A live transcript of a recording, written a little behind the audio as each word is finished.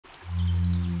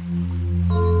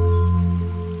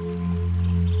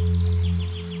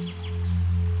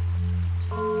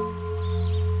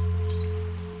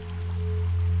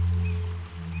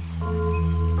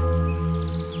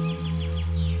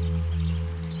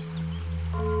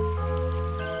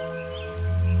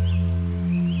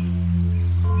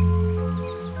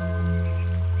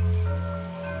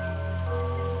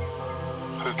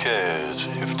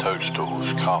if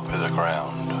toadstools carpet the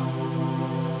ground?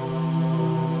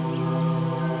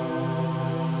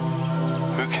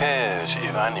 Who cares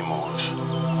if animals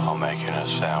are making a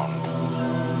sound?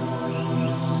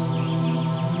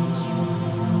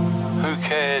 Who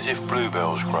cares if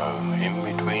bluebells grow in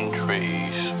between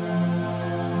trees?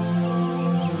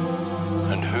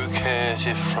 And who cares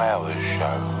if flowers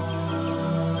show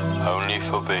only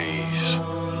for bees?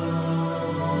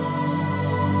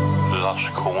 Lush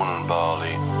corn and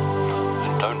barley,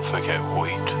 and don't forget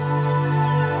wheat.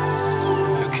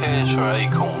 Who cares for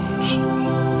acorns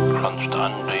crunched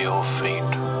under your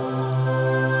feet?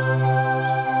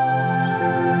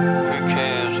 Who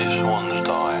cares if swans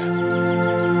die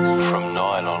from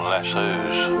nylon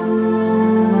lassos?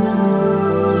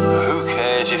 Who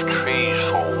cares if trees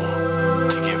fall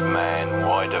to give man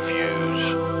wider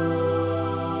views?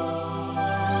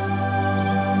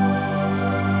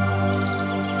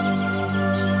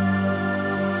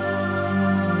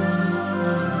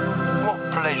 What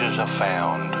pleasures are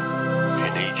found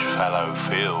in each fallow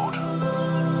field?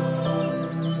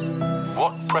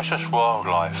 What precious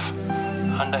wildlife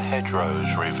under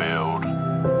hedgerows revealed?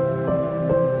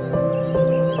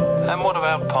 And what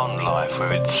about pond life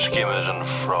with its skimmers and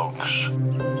frogs?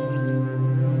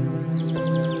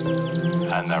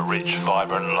 And the rich,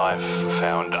 vibrant life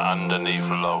found underneath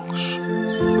logs?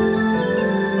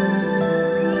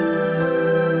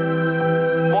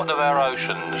 What of our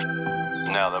oceans,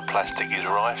 now that plastic is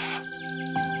rife?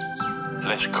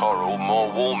 Less coral,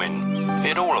 more warming,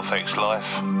 it all affects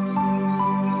life.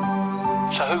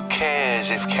 So who cares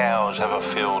if cows have a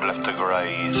field left to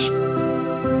graze?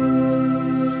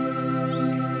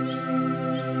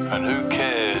 And who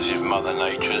cares if Mother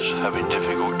Nature's having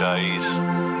difficult days?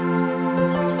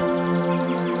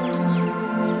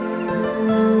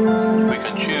 We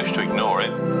can choose to ignore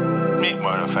it. It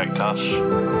won't affect us.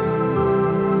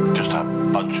 Just a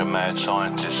bunch of mad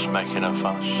scientists making a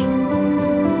fuss.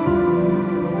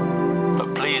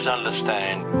 But please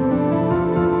understand,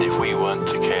 if we weren't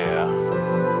to care,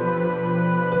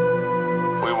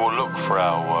 we will look for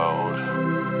our world,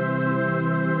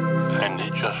 and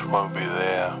it just won't be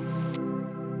there.